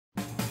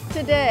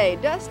Today,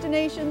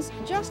 destinations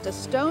just a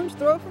stone's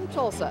throw from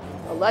Tulsa,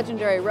 a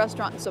legendary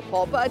restaurant in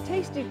Sapulpa, a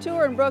tasty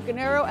tour in Broken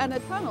Arrow, and a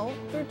tunnel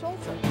through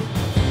Tulsa.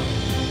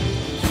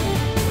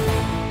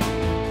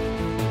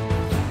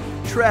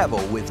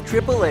 Travel with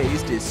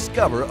AAA's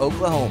Discover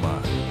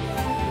Oklahoma.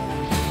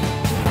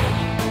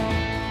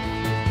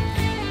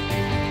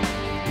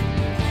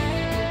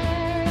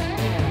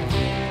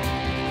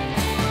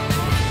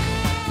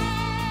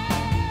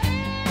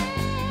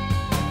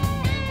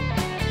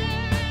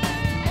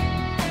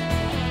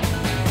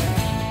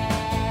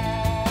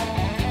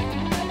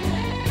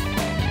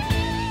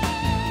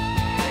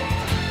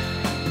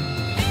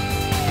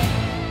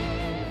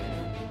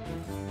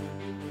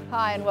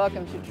 Hi, and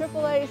welcome to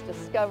AAA's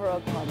Discover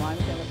Oklahoma. I'm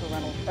Jennifer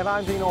Reynolds. And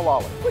I'm Dino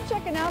Lawler. We're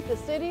checking out the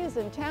cities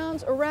and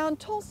towns around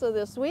Tulsa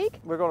this week.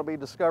 We're going to be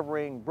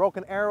discovering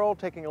Broken Arrow,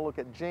 taking a look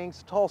at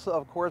Jenks, Tulsa,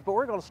 of course, but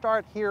we're going to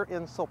start here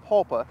in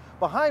Sapulpa.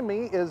 Behind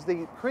me is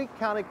the Creek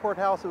County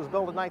Courthouse. It was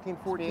built in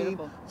 1914.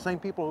 Beautiful. Same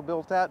people who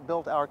built that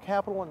built our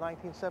capital in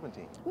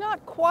 1917.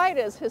 Not quite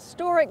as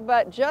historic,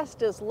 but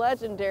just as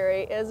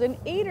legendary as an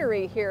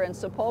eatery here in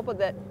Sapulpa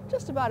that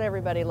just about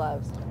everybody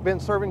loves. Been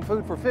serving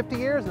food for 50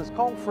 years, and it's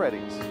called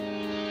Freddy's.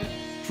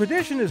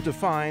 Tradition is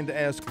defined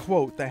as,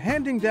 quote, the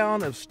handing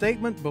down of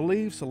statement,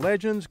 beliefs,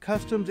 legends,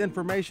 customs,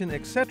 information,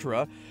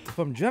 etc.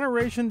 from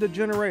generation to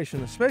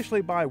generation,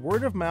 especially by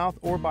word of mouth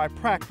or by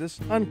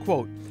practice,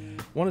 unquote.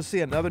 Want to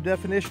see another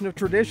definition of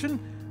tradition?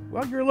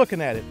 Well, you're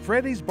looking at it.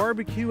 Freddy's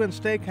Barbecue and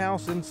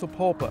Steakhouse in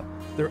Sapulpa.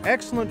 Their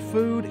excellent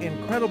food,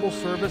 incredible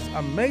service,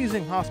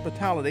 amazing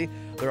hospitality,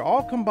 they're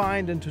all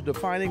combined into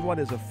defining what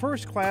is a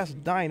first-class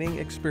dining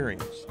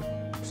experience.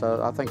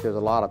 So I think there's a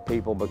lot of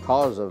people,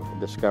 because of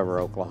Discover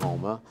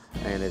Oklahoma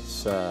and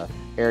its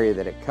area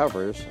that it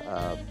covers,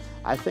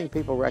 I think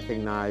people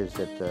recognize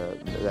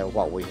that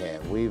what we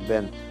have. We've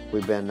been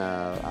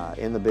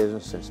in the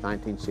business since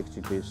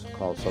 1962,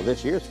 so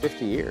this year's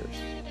 50 years,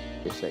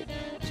 you see.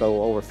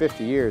 So over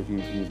 50 years,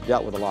 you've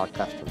dealt with a lot of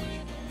customers.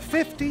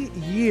 50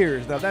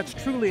 years, now that's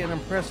truly an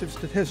impressive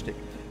statistic.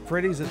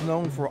 Freddy's is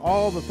known for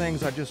all the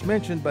things I just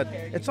mentioned, but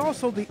it's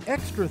also the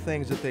extra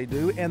things that they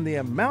do and the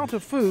amount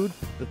of food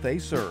that they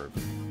serve.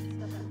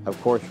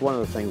 Of course, one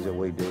of the things that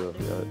we do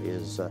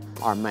is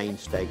our main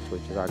steaks,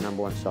 which is our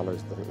 #1 seller,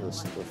 is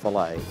the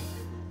filet.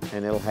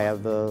 And it'll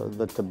have the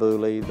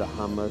tabbouleh, the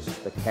hummus,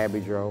 the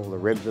cabbage roll, the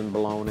ribs and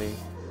bologna,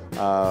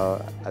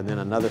 and then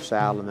another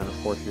salad, and then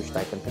of course your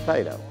steak and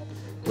potato.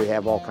 We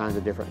have all kinds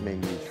of different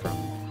menus from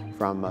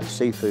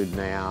seafood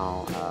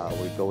now.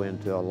 We go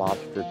into a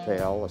lobster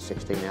tail, a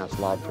 16-ounce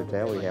lobster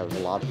tail. We have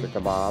the lobster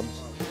kebabs,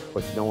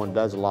 which no one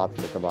does a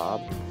lobster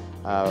kebab.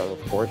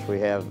 Of course, we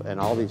have, and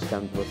all these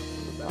comes with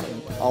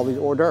all these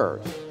hors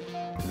d'oeuvres.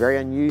 Very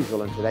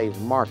unusual in today's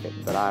market,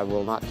 but I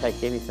will not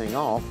take anything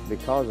off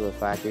because of the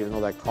fact, even though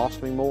that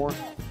costs me more,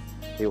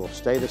 it will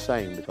stay the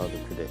same because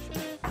of tradition.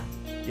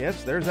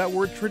 Yes, there's that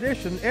word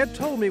tradition. Ed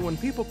told me when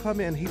people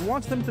come in, he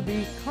wants them to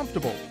be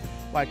comfortable,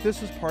 like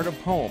this is part of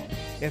home.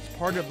 It's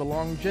part of the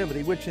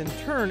longevity, which in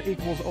turn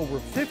equals over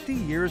 50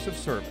 years of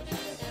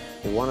service.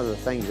 One of the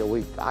things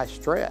that I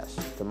stress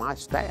to my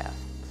staff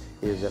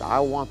is that I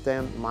want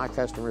my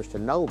customers to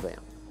know them.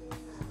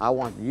 I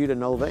want you to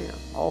know them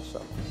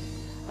also.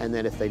 And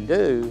then if they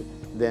do,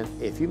 then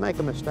if you make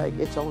a mistake,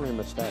 it's only a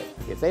mistake.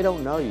 If they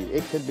don't know you,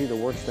 it could be the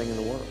worst thing in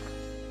the world.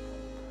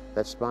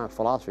 That's my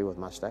philosophy with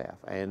my staff,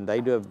 and they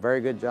do a very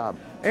good job.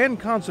 And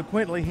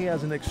consequently, he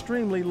has an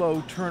extremely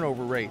low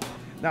turnover rate.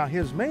 Now,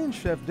 his main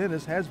chef,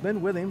 Dennis, has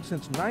been with him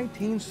since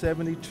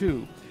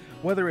 1972.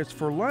 Whether it's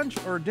for lunch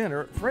or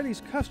dinner,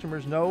 Freddy's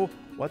customers know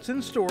what's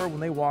in store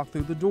when they walk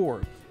through the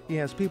door. He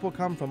has people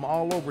come from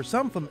all over,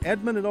 some from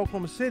Edmond and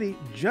Oklahoma City,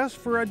 just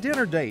for a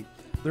dinner date.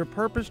 Their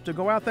purpose to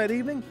go out that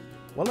evening?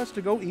 Well, it's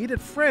to go eat at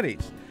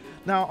Freddy's.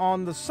 Now,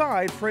 on the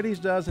side, Freddy's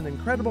does an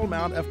incredible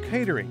amount of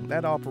catering.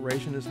 That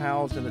operation is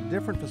housed in a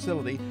different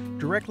facility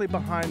directly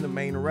behind the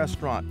main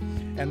restaurant.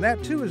 And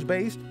that, too, is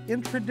based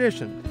in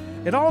tradition.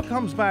 It all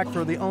comes back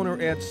for the owner,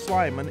 Ed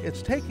Slyman.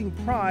 It's taking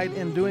pride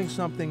in doing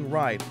something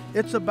right.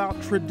 It's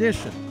about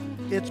tradition.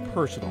 It's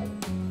personal.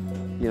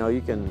 You know,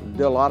 you can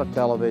do a lot of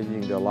television, you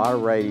can do a lot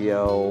of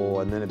radio,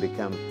 and then it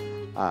becomes,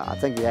 I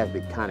think you have to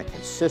be kind of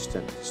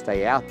consistent to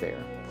stay out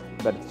there.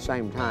 But at the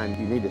same time,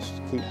 you need to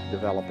keep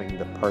developing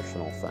the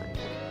personal thing.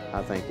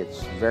 I think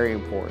it's very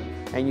important.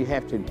 And you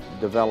have to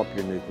develop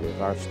your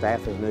nucleus. Our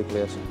staff is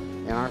nucleus,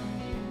 and our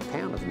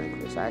town is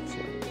nucleus,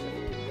 actually.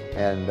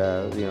 And,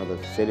 you know,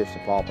 the city of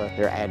Sapulpa,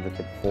 they're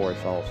advocate for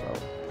us also.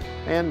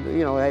 And,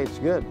 you know, hey, it's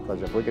good,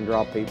 because if we can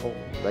draw people,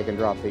 they can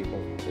draw people.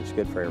 It's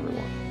good for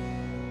everyone.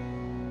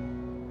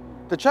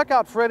 To check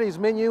out Freddy's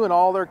menu and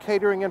all their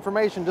catering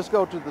information, just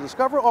go to the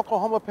Discover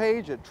Oklahoma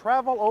page at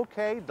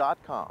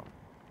travelok.com.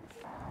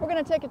 We're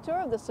going to take a tour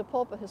of the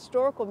Sapulpa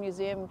Historical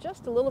Museum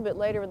just a little bit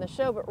later in the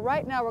show, but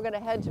right now we're going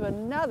to head to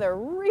another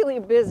really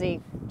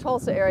busy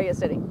Tulsa area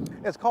city.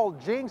 It's called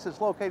Jenks.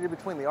 It's located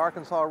between the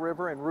Arkansas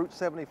River and Route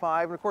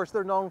 75. And of course,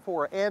 they're known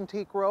for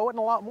Antique Row and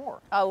a lot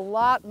more. A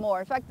lot more.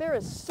 In fact, there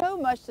is so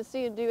much to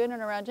see and do in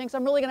and around Jenks.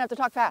 I'm really going to have to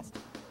talk fast.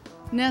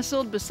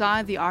 Nestled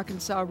beside the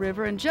Arkansas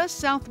River and just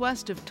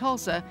southwest of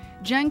Tulsa,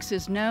 Jenks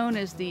is known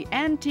as the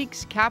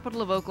antiques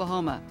capital of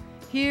Oklahoma.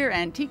 Here,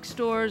 antique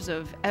stores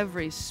of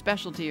every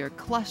specialty are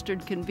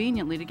clustered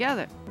conveniently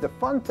together. The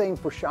fun thing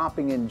for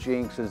shopping in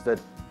Jenks is that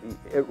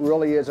it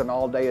really is an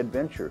all-day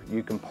adventure.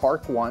 You can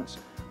park once.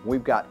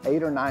 We've got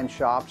 8 or 9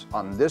 shops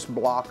on this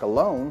block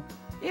alone.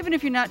 Even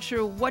if you're not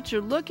sure what you're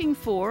looking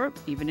for,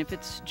 even if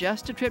it's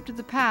just a trip to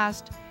the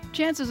past,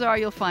 chances are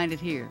you'll find it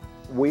here.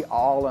 We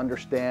all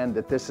understand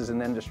that this is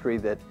an industry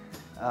that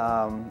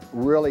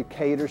really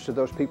caters to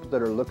those people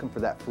that are looking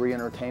for that free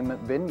entertainment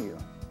venue.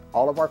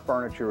 All of our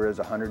furniture is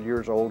 100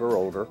 years old or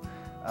older,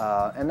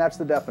 and that's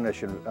the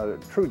definition,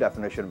 true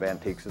definition of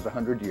antiques is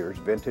 100 years,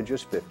 vintage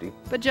is 50.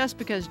 But just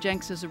because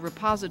Jenks is a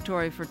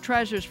repository for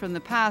treasures from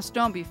the past,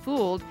 don't be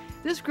fooled.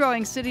 This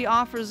growing city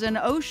offers an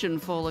ocean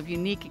full of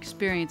unique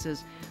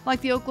experiences,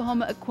 like the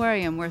Oklahoma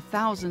Aquarium, where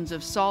thousands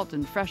of salt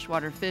and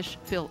freshwater fish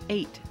fill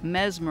 8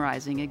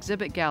 mesmerizing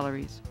exhibit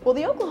galleries. Well,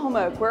 the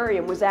Oklahoma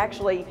Aquarium was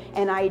actually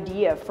an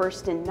idea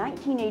first in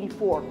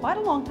 1984, quite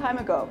a long time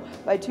ago,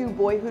 by 2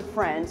 boyhood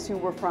friends who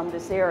were from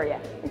this area.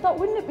 They thought,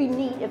 wouldn't it be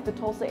neat if the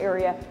Tulsa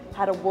area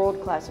had a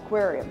world-class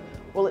aquarium?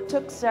 Well, it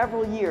took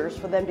several years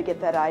for them to get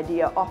that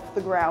idea off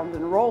the ground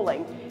and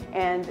rolling.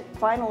 And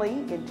finally,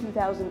 in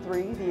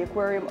 2003, the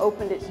aquarium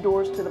opened its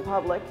doors to the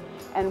public,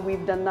 and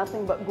we've done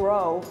nothing but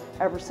grow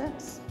ever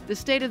since. The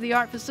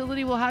state-of-the-art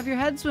facility will have your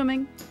head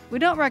swimming. We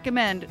don't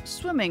recommend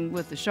swimming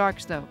with the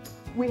sharks, though.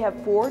 We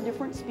have 4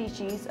 different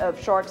species of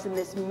sharks in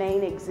this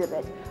main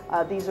exhibit.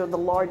 These are the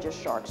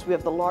largest sharks. We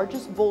have the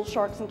largest bull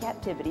sharks in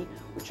captivity,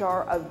 which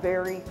are a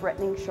very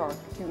threatening shark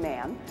to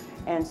man,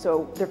 and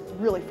so they're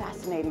really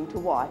fascinating to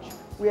watch.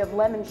 We have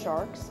lemon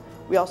sharks.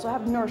 We also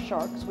have nurse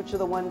sharks, which are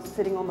the ones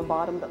sitting on the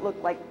bottom that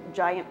look like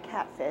giant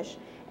catfish.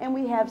 And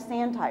we have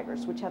sand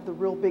tigers, which have the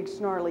real big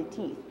snarly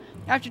teeth.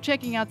 After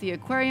checking out the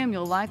aquarium,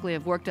 you'll likely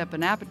have worked up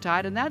an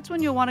appetite, and that's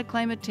when you'll want to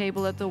claim a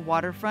table at the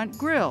Waterfront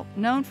Grill,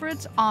 known for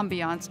its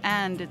ambiance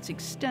and its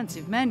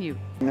extensive menu.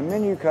 And the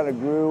menu kind of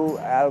grew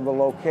out of the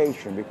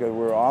location because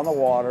we're on the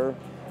water,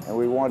 and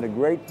we wanted a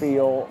great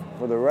feel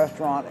for the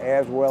restaurant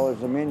as well as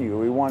the menu.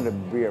 We wanted to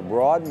be a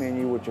broad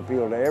menu which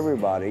appealed to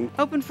everybody.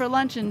 Open for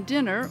lunch and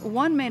dinner,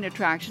 one main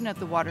attraction at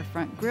the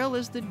Waterfront Grill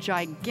is the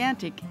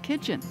gigantic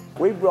kitchen.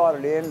 We brought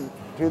it in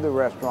to the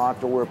restaurant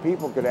to where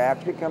people could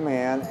actually come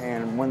in,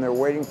 and when they're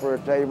waiting for a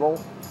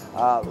table,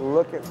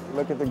 look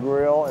at the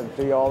grill and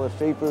see all the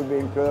seafood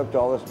being cooked,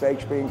 all the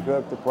steaks being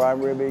cooked, the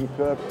prime rib being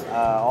cooked,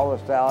 all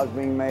the salads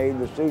being made,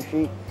 the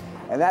sushi.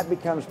 And that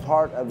becomes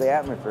part of the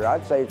atmosphere.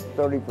 I'd say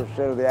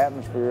 30% of the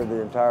atmosphere of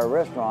the entire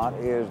restaurant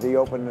is the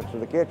openness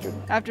of the kitchen.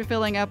 After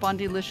filling up on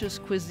delicious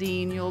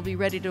cuisine, you'll be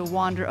ready to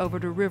wander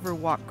over to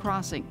Riverwalk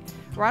Crossing.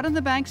 Right on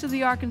the banks of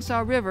the Arkansas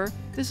River,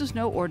 this is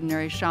no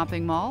ordinary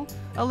shopping mall.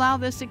 Allow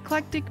this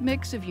eclectic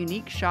mix of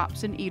unique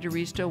shops and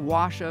eateries to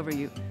wash over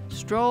you.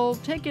 Stroll,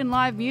 take in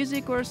live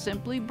music, or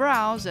simply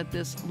browse at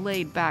this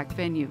laid-back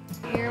venue.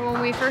 Here, when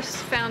we first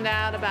found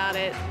out about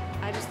it,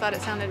 I just thought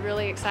it sounded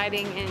really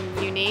exciting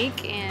and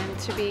unique, and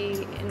to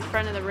be in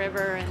front of the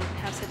river and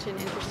have such an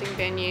interesting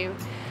venue.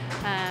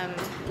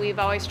 We've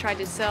always tried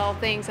to sell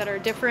things that are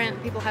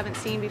different, people haven't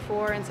seen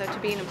before, and so to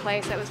be in a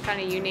place that was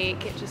kind of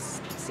unique, it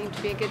just seemed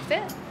to be a good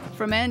fit.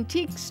 From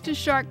antiques to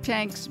shark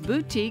tanks,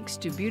 boutiques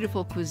to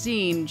beautiful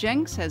cuisine,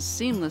 Jenks has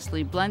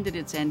seamlessly blended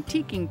its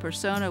antiquing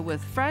persona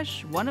with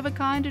fresh,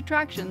 one-of-a-kind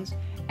attractions,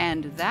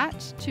 and that,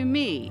 to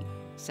me,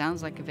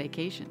 sounds like a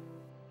vacation.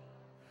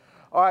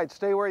 All right,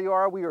 stay where you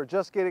are. We are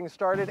just getting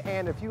started,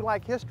 and if you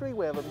like history,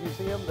 we have a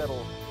museum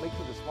that'll make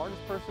you the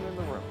smartest person in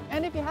the room.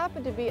 And if you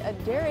happen to be a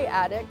dairy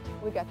addict,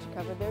 we got you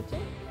covered there too.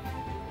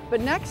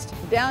 But next,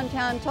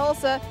 downtown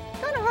Tulsa.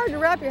 Kind of hard to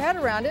wrap your head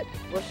around it.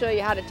 We'll show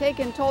you how to take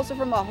in Tulsa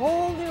from a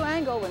whole new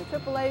angle when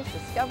AAA's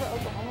Discover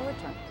Oklahoma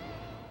returns.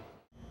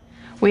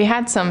 We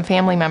had some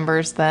family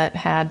members that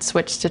had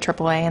switched to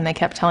AAA, and they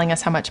kept telling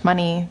us how much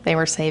money they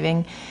were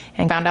saving,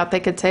 and found out they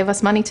could save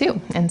us money too,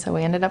 and so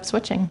we ended up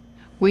switching.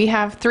 We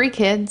have 3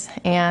 kids,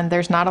 and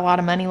there's not a lot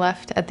of money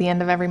left at the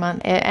end of every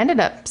month. It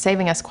ended up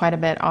saving us quite a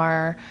bit.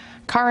 Our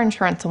car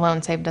insurance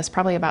alone saved us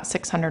probably about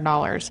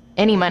 $600.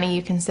 Any money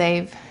you can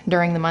save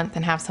during the month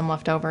and have some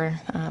left over,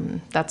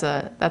 that's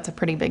a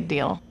pretty big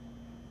deal.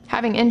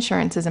 Having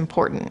insurance is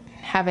important.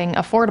 Having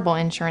affordable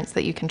insurance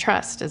that you can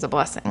trust is a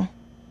blessing.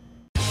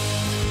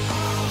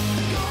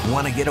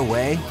 Want to get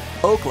away?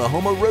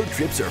 Oklahoma road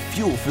trips are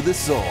fuel for the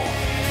soul.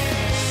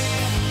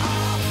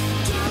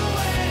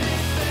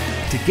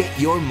 To get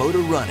your motor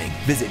running,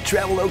 visit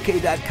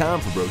travelok.com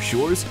for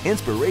brochures,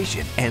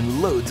 inspiration,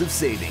 and loads of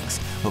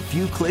savings. A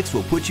few clicks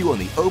will put you on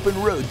the open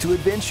road to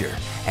adventure.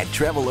 At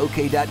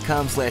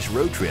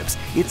travelok.com/road trips,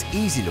 it's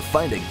easy to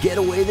find a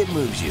getaway that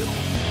moves you.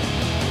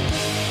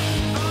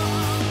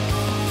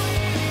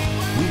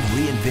 We've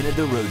reinvented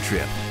the road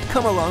trip.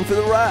 Come along for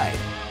the ride.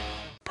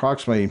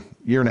 Approximately a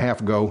year and a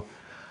half ago,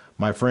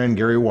 my friend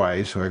Gary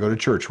Wise, who I go to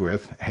church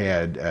with,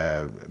 had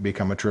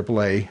become a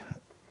AAA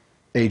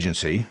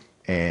agency.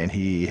 And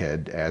he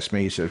had asked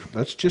me, he said,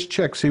 let's just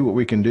check, see what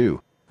we can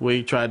do.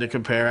 We tried to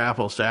compare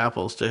apples to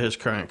apples to his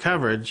current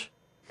coverage.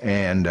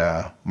 And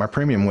my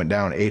premium went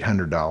down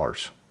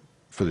 $800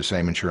 for the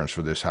same insurance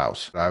for this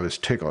house. I was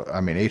tickled.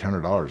 I mean,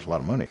 $800 is a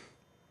lot of money.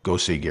 Go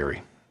see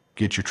Gary.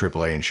 Get your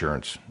AAA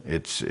insurance.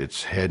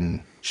 It's head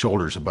and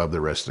shoulders above the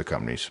rest of the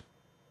companies.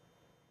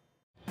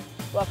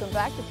 Welcome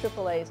back to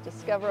AAA's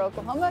Discover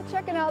Oklahoma,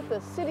 checking out the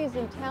cities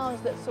and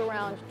towns that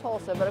surround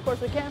Tulsa. But of course,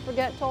 we can't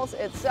forget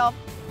Tulsa itself.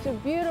 It's a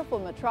beautiful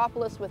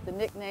metropolis with the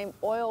nickname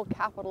Oil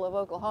Capital of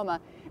Oklahoma.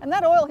 And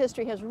that oil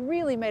history has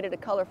really made it a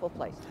colorful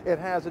place. It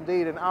has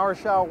indeed, and our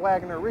Shao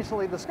Wagner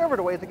recently discovered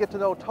a way to get to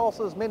know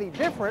Tulsa's many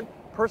different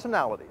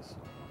personalities.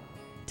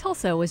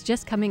 Tulsa was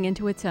just coming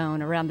into its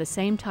own around the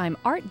same time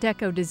Art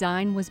Deco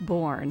design was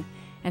born.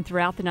 And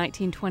throughout the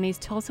 1920s,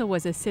 Tulsa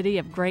was a city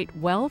of great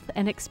wealth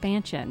and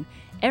expansion.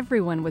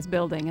 Everyone was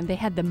building, and they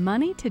had the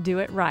money to do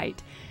it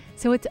right.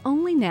 So it's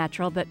only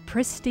natural that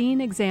pristine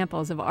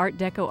examples of Art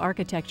Deco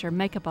architecture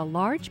make up a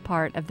large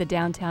part of the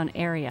downtown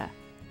area.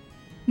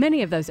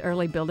 Many of those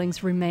early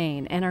buildings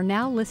remain and are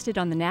now listed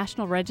on the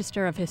National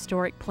Register of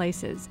Historic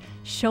Places,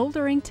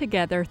 shouldering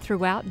together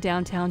throughout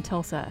downtown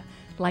Tulsa,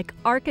 like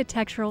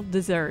architectural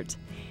dessert.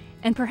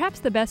 And perhaps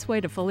the best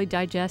way to fully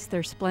digest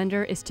their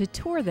splendor is to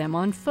tour them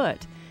on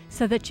foot,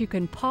 so that you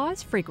can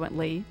pause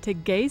frequently to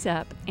gaze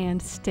up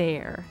and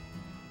stare.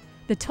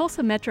 The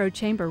Tulsa Metro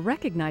Chamber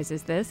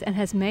recognizes this and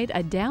has made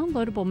a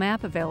downloadable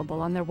map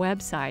available on their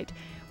website,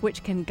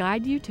 which can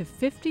guide you to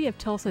 50 of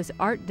Tulsa's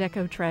Art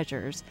Deco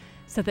treasures,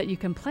 so that you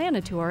can plan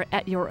a tour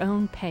at your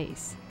own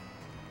pace.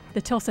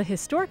 The Tulsa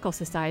Historical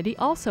Society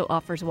also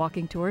offers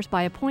walking tours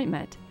by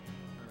appointment.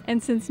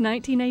 And since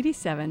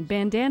 1987,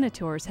 Bandana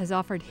Tours has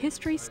offered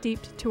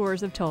history-steeped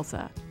tours of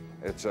Tulsa.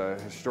 It's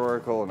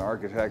historical and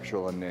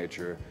architectural in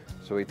nature,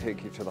 so we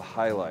take you to the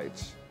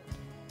highlights,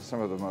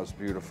 some of the most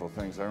beautiful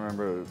things. I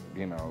remember,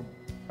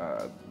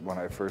 when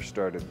I first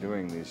started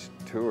doing these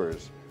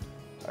tours,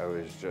 I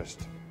was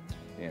just,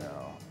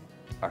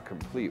 a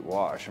complete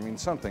wash. I mean,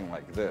 something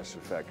like this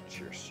affects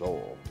your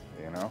soul,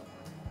 and,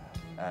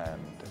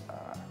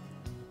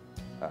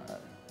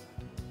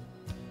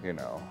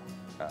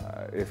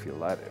 if you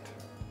let it,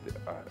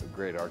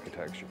 great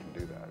architecture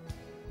can do that.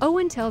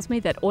 Owen tells me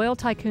that oil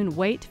tycoon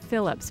Wade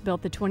Phillips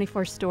built the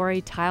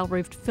 24-story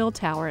tile-roofed Phil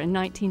Tower in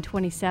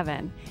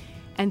 1927,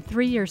 and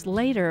 3 years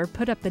later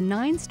put up the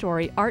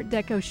 9-story Art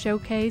Deco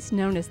showcase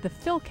known as the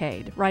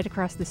Philcade right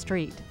across the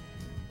street.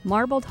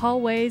 Marbled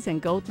hallways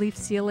and gold leaf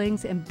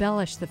ceilings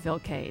embellish the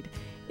Philcade.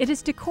 It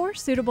is decor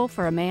suitable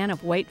for a man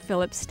of Wade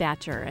Phillips'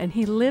 stature, and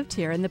he lived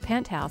here in the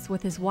penthouse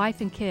with his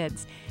wife and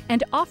kids,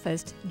 and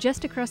officed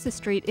just across the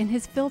street in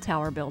his Phil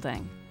Tower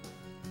building.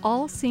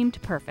 All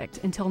seemed perfect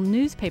until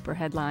newspaper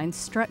headlines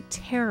struck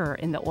terror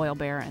in the oil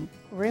baron.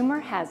 Rumor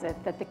has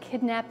it that the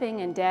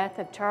kidnapping and death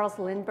of Charles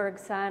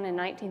Lindbergh's son in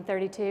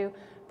 1932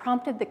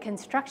 prompted the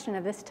construction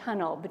of this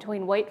tunnel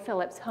between Wade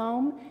Phillips'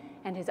 home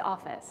and his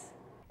office.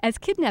 As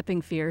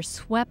kidnapping fears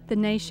swept the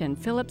nation,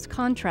 Phillips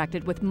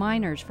contracted with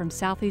miners from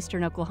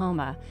southeastern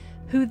Oklahoma,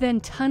 who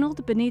then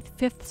tunneled beneath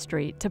 5th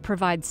Street to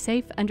provide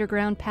safe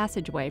underground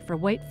passageway for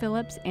Wade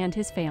Phillips and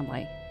his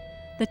family.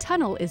 The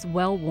tunnel is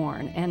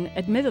well-worn and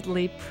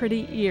admittedly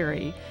pretty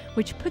eerie,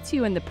 which puts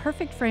you in the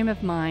perfect frame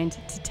of mind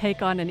to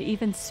take on an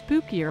even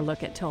spookier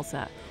look at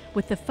Tulsa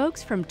with the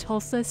folks from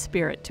Tulsa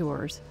Spirit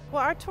Tours.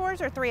 Well, our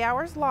tours are 3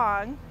 hours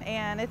long,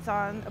 and it's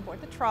on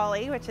aboard the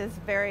trolley, which is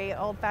very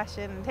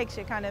old-fashioned and takes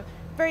you kind of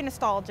very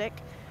nostalgic.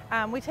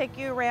 We take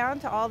you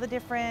around to all the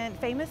different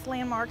famous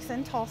landmarks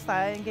in Tulsa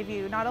and give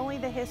you not only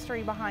the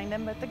history behind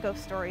them, but the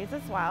ghost stories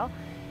as well.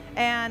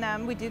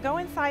 And we do go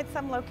inside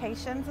some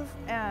locations,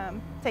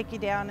 take you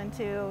down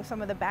into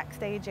some of the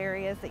backstage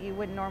areas that you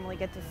wouldn't normally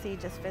get to see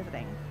just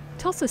visiting.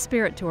 Tulsa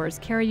Spirit Tours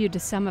carry you to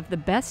some of the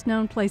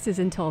best-known places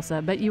in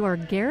Tulsa, but you are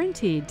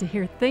guaranteed to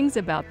hear things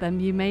about them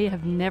you may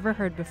have never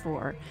heard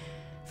before.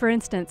 For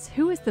instance,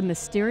 who is the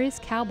mysterious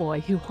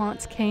cowboy who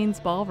haunts Kane's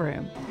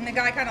Ballroom? And the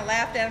guy kind of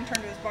laughed at him,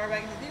 turned to his bar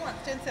bag and said, "Do you want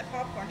 10-cent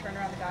popcorn?" Turned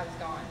around, the guy was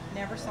gone.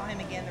 Never saw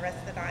him again the rest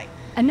of the night.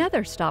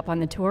 Another stop on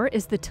the tour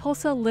is the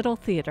Tulsa Little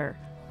Theater.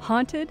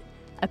 Haunted?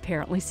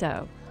 Apparently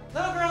so. A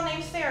little girl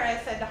named Sarah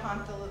is said to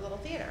haunt the Little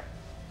Theater.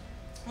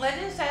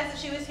 Legend says that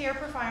she was here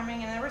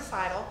performing in a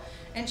recital,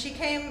 and she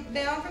came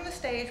down from the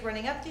stage,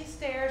 running up these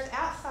stairs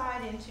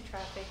outside into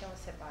traffic, and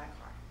was hit by a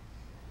car.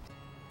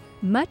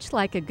 Much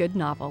like a good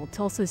novel,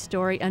 Tulsa's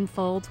story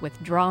unfolds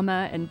with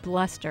drama and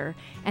bluster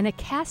and a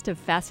cast of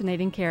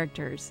fascinating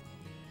characters.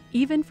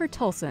 Even for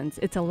Tulsans,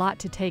 it's a lot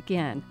to take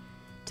in.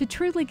 To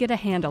truly get a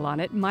handle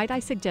on it, might I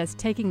suggest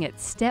taking it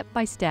step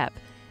by step,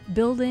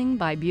 building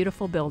by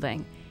beautiful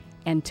building,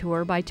 and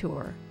tour by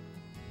tour.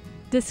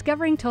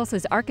 Discovering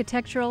Tulsa's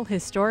architectural,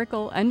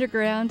 historical,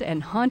 underground,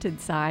 and haunted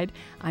side,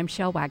 I'm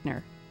Shel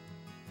Wagner.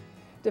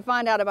 To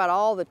find out about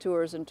all the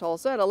tours in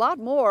Tulsa and a lot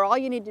more, all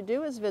you need to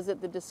do is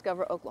visit the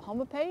Discover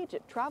Oklahoma page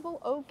at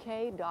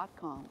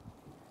travelok.com.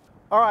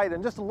 All right,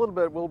 in just a little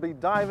bit, we'll be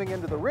diving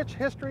into the rich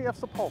history of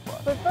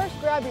Sapulpa. But first,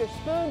 grab your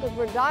spoon because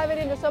we're diving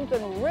into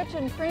something rich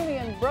and creamy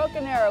in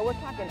Broken Arrow. We're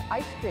talking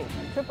ice cream,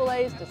 and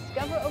AAA's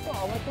Discover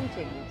Oklahoma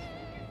continues.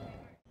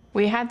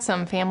 We had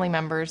some family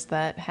members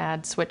that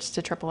had switched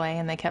to AAA,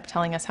 and they kept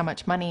telling us how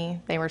much money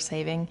they were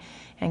saving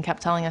and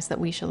kept telling us that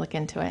we should look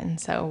into it. And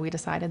so we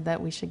decided that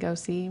we should go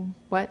see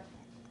what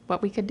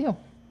we could do.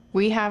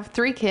 We have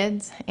 3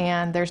 kids,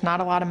 and there's not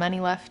a lot of money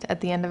left at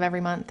the end of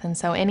every month, and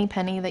so any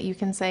penny that you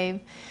can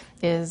save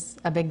is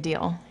a big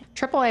deal.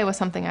 AAA was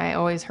something I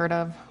always heard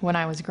of when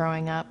I was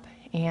growing up,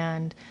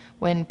 and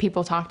when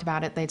people talked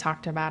about it, they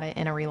talked about it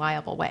in a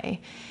reliable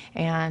way.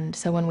 And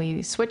so when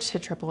we switched to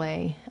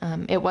AAA,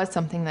 it was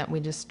something that we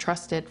just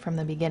trusted from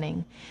the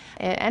beginning.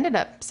 It ended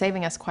up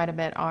saving us quite a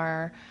bit.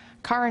 Our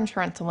car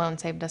insurance alone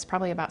saved us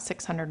probably about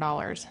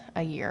 $600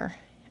 a year.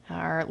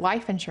 Our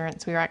life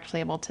insurance, we were actually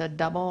able to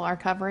double our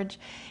coverage,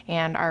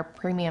 and our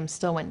premium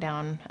still went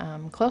down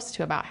close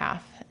to about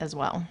half as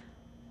well.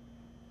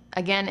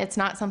 Again, it's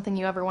not something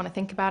you ever want to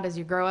think about as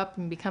you grow up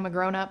and become a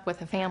grown-up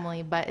with a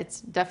family, but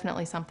it's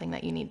definitely something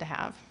that you need to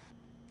have.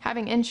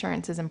 Having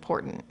insurance is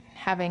important.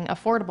 Having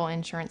affordable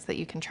insurance that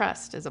you can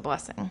trust is a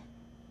blessing.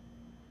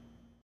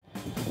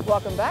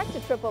 Welcome back to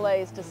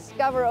AAA's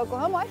Discover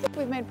Oklahoma. I think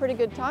we've made pretty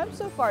good time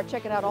so far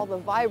checking out all the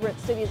vibrant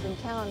cities and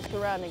towns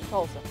surrounding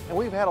Tulsa. And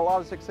we've had a lot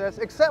of success,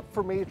 except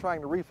for me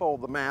trying to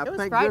refold the map. It was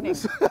Thank frightening.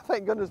 goodness,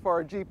 thank goodness for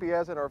our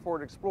GPS and our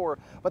Ford Explorer.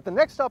 But the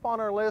next up on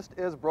our list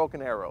is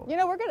Broken Arrow. You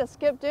know, we're going to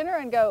skip dinner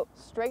and go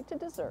straight to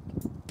dessert.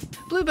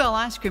 Bluebell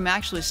Ice Cream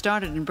actually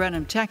started in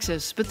Brenham,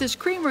 Texas, but this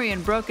creamery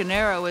in Broken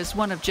Arrow is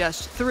one of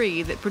just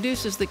 3 that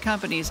produces the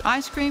company's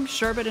ice cream,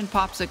 sherbet, and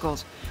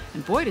popsicles.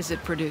 And boy, does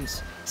it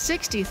produce.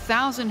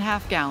 60,000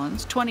 half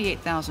gallons,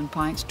 28,000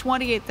 pints,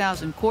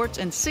 28,000 quarts,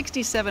 and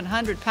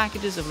 6,700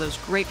 packages of those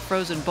great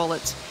frozen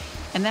bullets.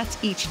 And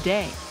that's each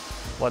day.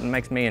 What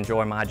makes me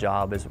enjoy my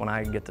job is when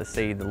I get to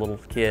see the little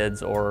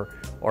kids or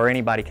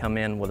anybody come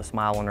in with a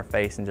smile on their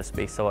face and just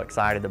be so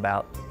excited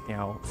about, you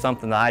know,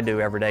 something that I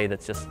do every day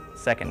that's just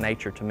second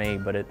nature to me,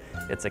 but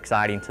it's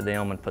exciting to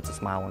them and puts a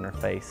smile on their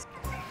face.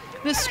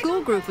 This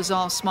school group was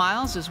all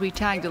smiles as we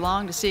tagged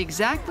along to see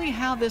exactly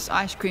how this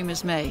ice cream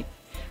is made.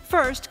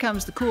 First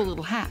comes the cool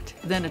little hat,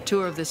 then a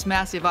tour of this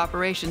massive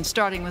operation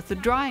starting with the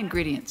dry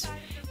ingredients.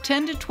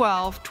 10 to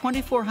 12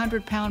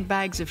 2,400-pound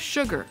bags of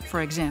sugar,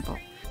 for example.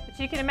 But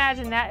you can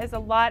imagine that is a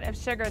lot of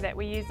sugar that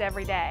we use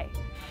every day.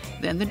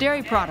 Then the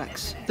dairy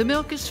products. The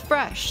milk is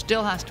fresh,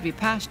 still has to be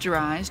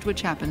pasteurized,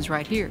 which happens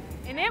right here.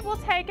 And it will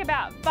take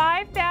about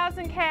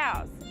 5,000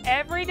 cows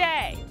every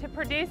day to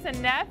produce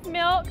enough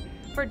milk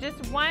for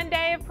just one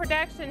day of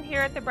production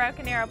here at the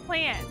Broken Arrow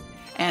plant.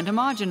 And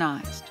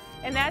homogenized.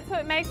 And that's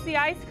what makes the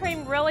ice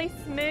cream really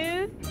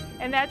smooth,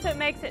 and that's what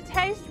makes it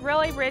taste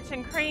really rich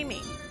and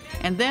creamy.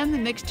 And then the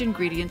mixed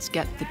ingredients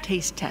get the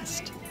taste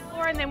test.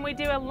 And then we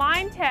do a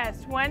line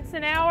test once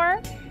an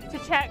hour to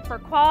check for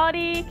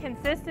quality,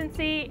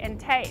 consistency, and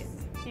taste.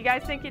 You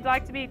guys think you'd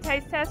like to be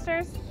taste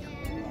testers?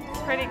 It's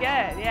pretty good,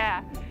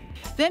 yeah.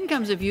 Then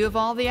comes a view of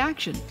all the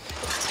action.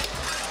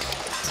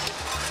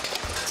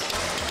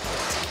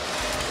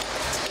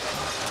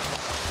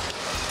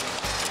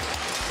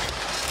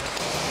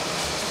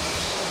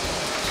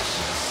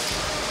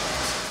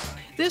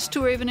 This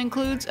tour even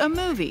includes a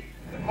movie.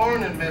 Good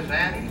morning, Miss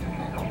Annie.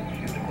 Don't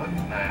you look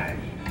nice?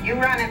 You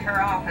running her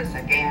office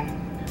again?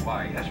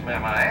 Why, yes,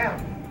 ma'am, I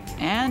am.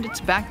 And it's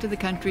back to the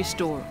country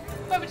store.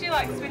 What would you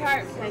like,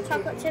 sweetheart?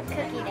 Chocolate chip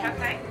cookie.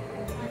 Okay.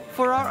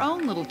 For our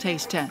own little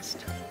taste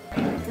test.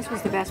 This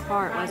was the best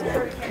part, wasn't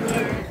it?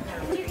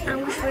 Yeah. I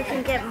wish we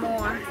could get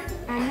more.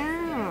 I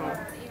know.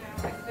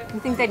 You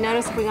think they'd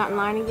notice if we got in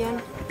line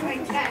again?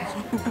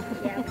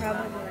 Yeah,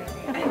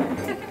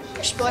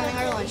 probably. Spoiling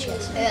our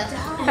lunches.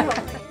 Yeah.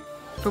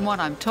 From what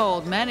I'm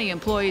told, many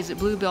employees at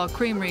Bluebell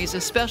Creameries,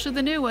 especially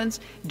the new ones,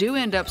 do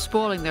end up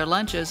spoiling their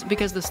lunches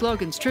because the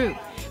slogan's true.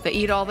 They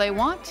eat all they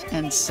want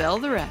and sell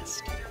the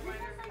rest.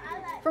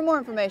 For more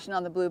information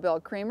on the Bluebell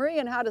Creamery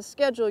and how to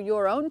schedule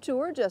your own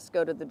tour, just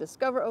go to the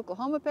Discover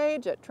Oklahoma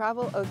page at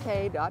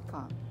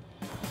travelok.com.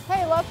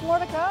 Hey, lots more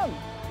to come.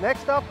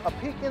 Next up, a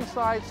peek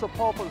inside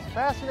Sapulpa's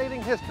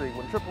fascinating history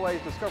when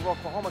AAA's Discover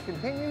Oklahoma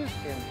continues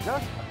in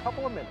just a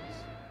couple of minutes.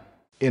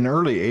 In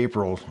early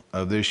April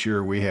of this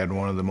year, we had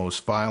one of the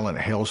most violent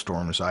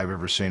hailstorms I've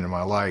ever seen in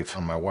my life.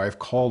 And my wife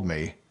called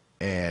me,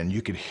 and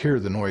you could hear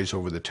the noise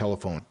over the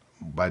telephone.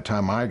 By the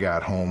time I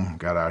got home,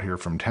 got out here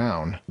from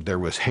town, there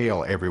was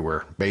hail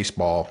everywhere.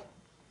 Baseball,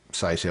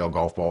 size hail,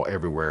 golf ball,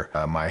 everywhere.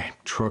 My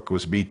truck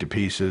was beat to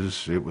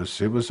pieces. It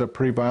was a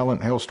pretty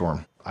violent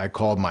hailstorm. I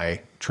called my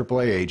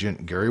AAA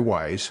agent, Gary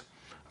Wise,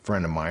 a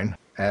friend of mine,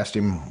 asked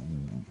him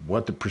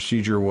what the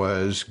procedure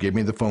was, give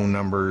me the phone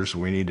numbers,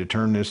 we need to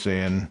turn this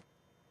in.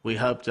 We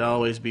hope to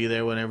always be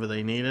there whenever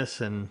they need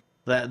us, and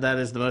that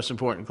is the most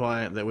important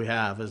client that we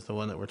have, is the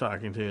one that we're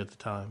talking to at the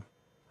time.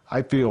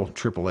 I feel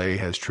AAA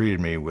has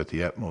treated me with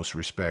the utmost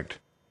respect.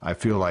 I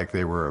feel like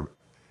they went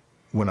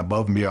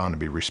above and beyond to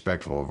be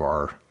respectful of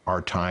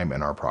our time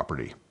and our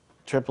property.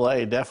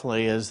 AAA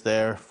definitely is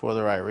there for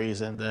the right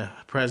reason. The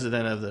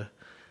president of the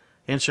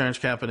insurance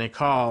company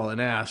called and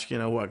asked, you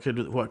know, what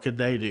could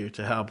they do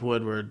to help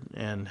Woodward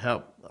and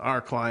help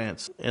our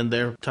clients in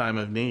their time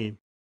of need.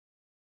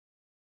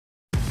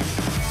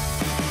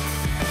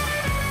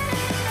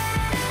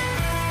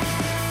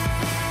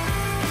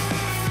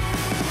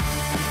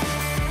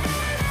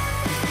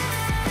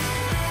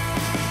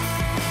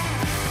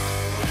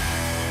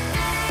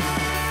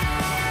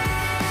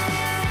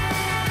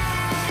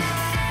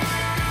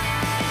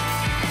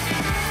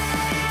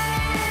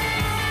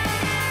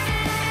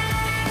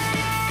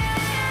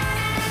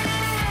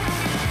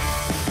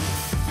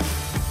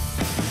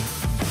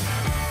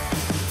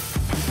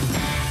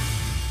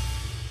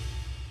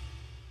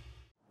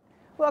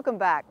 Welcome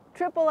back.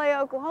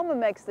 AAA Oklahoma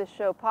makes this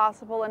show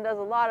possible and does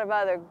a lot of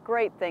other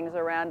great things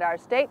around our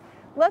state.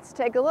 Let's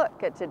take a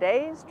look at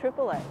today's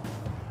AAA.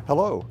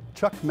 Hello,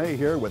 Chuck May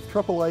here with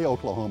AAA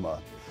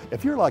Oklahoma.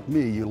 If you're like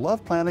me, you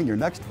love planning your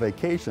next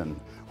vacation.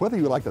 Whether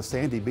you like the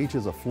sandy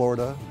beaches of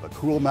Florida, the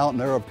cool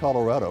mountain air of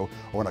Colorado,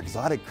 or an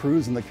exotic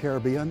cruise in the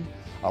Caribbean,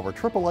 our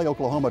AAA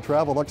Oklahoma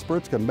travel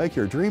experts can make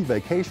your dream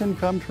vacation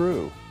come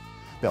true.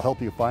 They'll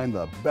help you find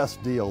the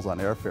best deals on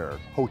airfare,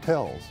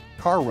 hotels,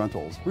 car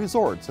rentals,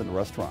 resorts, and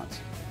restaurants.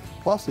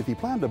 Plus, if you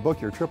plan to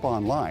book your trip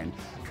online,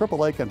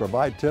 AAA can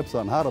provide tips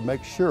on how to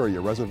make sure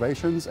your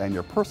reservations and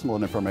your personal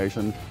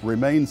information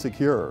remain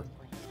secure.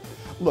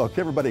 Look,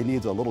 everybody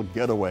needs a little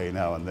getaway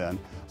now and then,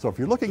 so if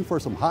you're looking for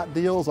some hot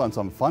deals on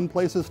some fun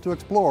places to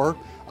explore,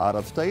 out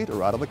of state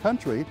or out of the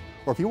country,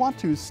 or if you want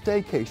to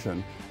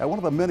staycation at one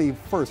of the many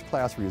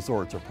first-class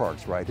resorts or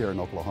parks right here in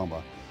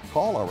Oklahoma,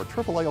 call our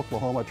AAA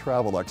Oklahoma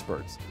travel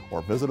experts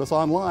or visit us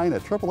online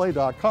at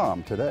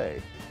AAA.com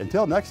today.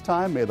 Until next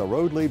time, may the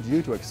road lead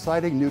you to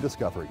exciting new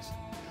discoveries.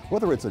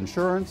 Whether it's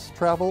insurance,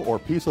 travel, or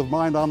peace of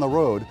mind on the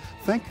road,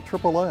 think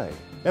AAA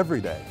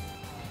every day.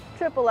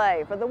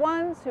 AAA, for the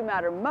ones who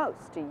matter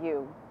most to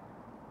you.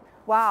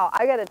 Wow,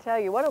 I got to tell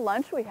you, what a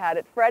lunch we had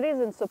at Freddy's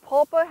in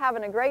Sapulpa,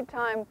 having a great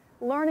time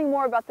learning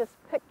more about this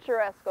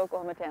picturesque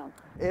Oklahoma town.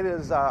 It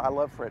is, I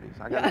love Freddy's,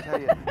 I gotta tell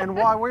you. And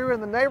while we were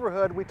in the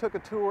neighborhood, we took a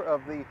tour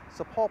of the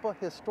Sapulpa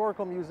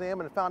Historical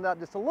Museum and found out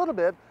just a little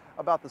bit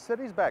about the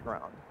city's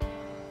background.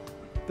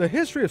 The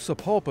history of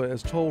Sapulpa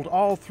is told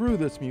all through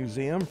this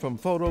museum, from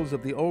photos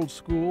of the old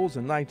schools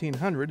in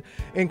 1900,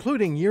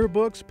 including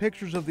yearbooks,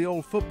 pictures of the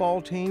old football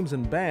teams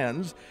and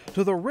bands,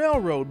 to the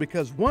railroad,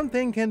 because one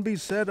thing can be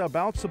said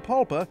about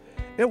Sapulpa,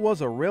 it was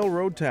a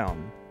railroad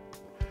town.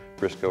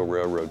 Briscoe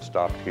Railroad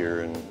stopped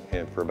here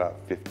and for about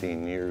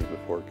 15 years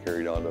before it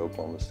carried on to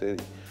Oklahoma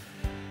City.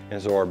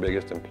 And so our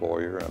biggest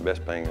employer, our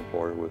best paying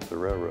employer, was the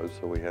railroad.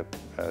 So we have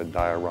a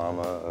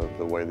diorama of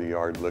the way the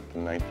yard looked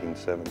in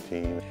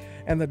 1917.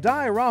 And the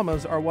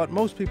dioramas are what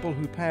most people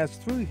who pass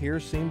through here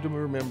seem to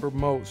remember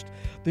most.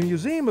 The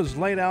museum is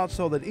laid out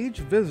so that each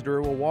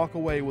visitor will walk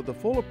away with a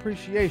full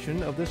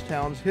appreciation of this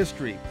town's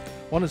history.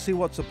 Want to see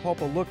what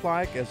Sapulpa looked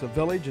like as a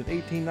village in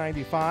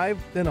 1895,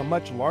 then a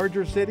much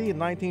larger city in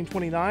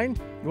 1929?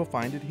 You'll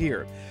find it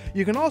here.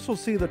 You can also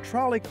see the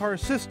trolley car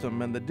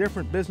system and the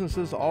different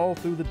businesses all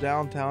through the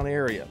downtown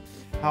area.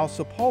 How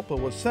Sapulpa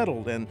was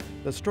settled and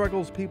the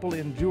struggles people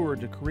endured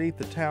to create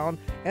the town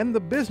and the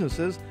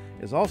businesses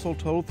is also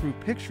told through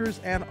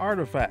pictures and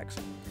artifacts.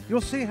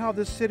 You'll see how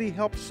this city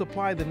helped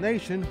supply the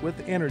nation with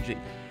energy.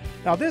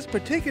 Now, this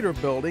particular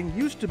building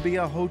used to be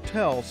a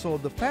hotel, so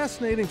the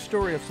fascinating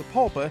story of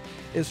Sapulpa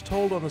is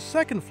told on the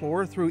second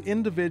floor through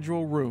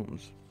individual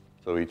rooms.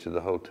 So each of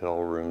the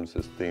hotel rooms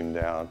is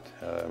themed out,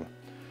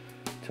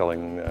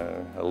 telling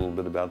a little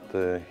bit about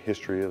the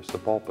history of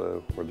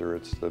Sapulpa, whether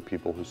it's the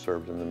people who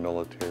served in the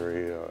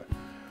military,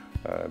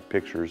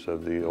 pictures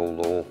of the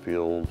old oil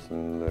fields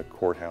and the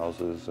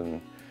courthouses,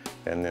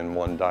 and then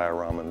one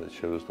diorama that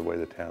shows the way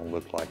the town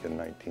looked like in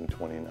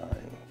 1929.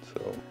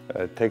 So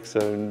it takes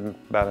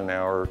about an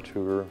hour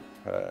tour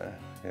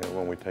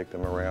when we take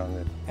them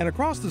around. And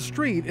across the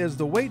street is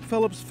the Wade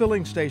Phillips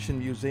Filling Station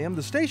Museum.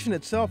 The station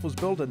itself was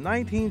built in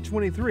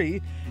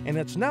 1923, and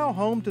it's now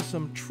home to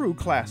some true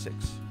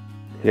classics.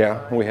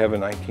 Yeah, we have a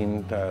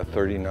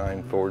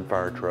 1939 Ford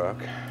fire truck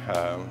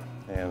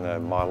and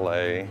a Model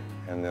A,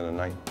 and then a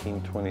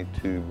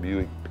 1922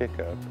 Buick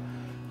pickup,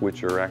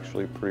 which are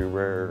actually pretty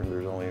rare.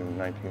 There's only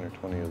 19 or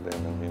 20 of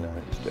them in the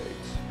United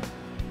States,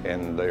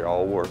 and they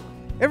all work.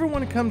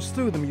 Everyone comes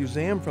through the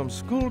museum, from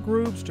school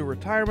groups to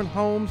retirement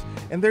homes,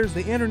 and there's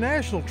the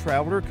international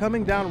traveler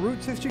coming down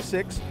Route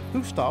 66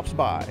 who stops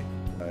by.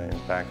 In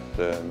fact,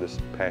 this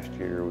past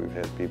year we've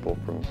had people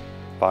from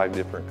 5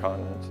 different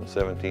continents and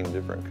 17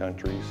 different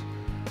countries,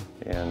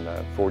 and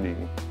 40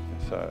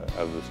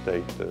 of the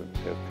states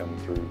have come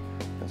through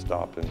and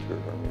stopped and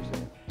toured our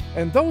museum.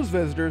 And those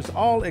visitors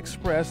all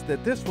expressed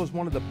that this was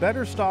one of the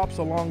better stops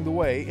along the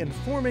way,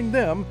 informing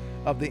them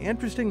of the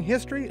interesting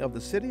history of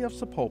the city of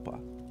Sapulpa.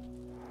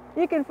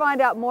 You can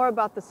find out more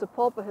about the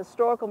Sapulpa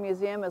Historical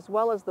Museum as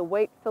well as the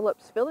Wade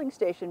Phillips Filling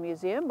Station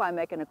Museum by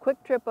making a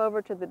quick trip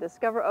over to the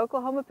Discover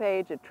Oklahoma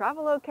page at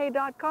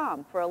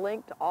travelok.com for a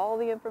link to all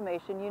the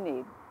information you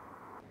need.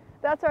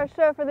 That's our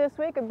show for this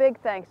week. A big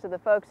thanks to the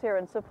folks here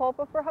in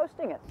Sapulpa for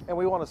hosting us. And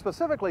we want to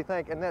specifically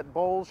thank Annette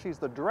Bowles. She's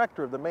the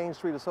director of the Main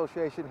Street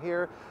Association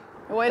here.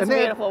 Well, it's a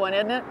beautiful one,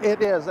 isn't it?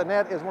 It is.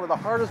 Annette is one of the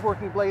hardest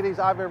working ladies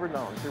I've ever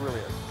known. She really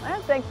is.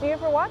 And thanks to you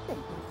for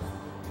watching.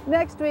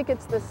 Next week,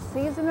 it's the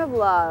season of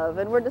love,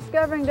 and we're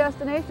discovering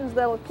destinations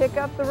that'll kick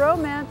up the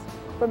romance,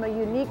 from a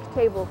unique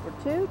table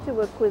for two to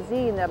a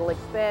cuisine that'll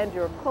expand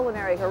your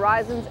culinary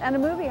horizons, and a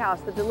movie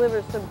house that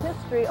delivers some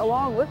history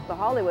along with the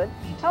Hollywood.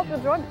 Help to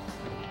join us.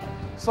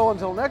 So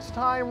until next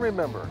time,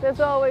 remember,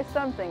 there's always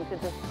something to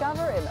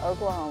discover in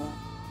Oklahoma.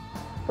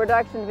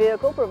 Production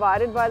vehicle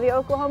provided by the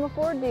Oklahoma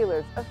Ford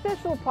Dealers,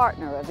 official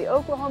partner of the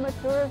Oklahoma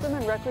Tourism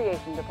and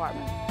Recreation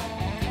Department.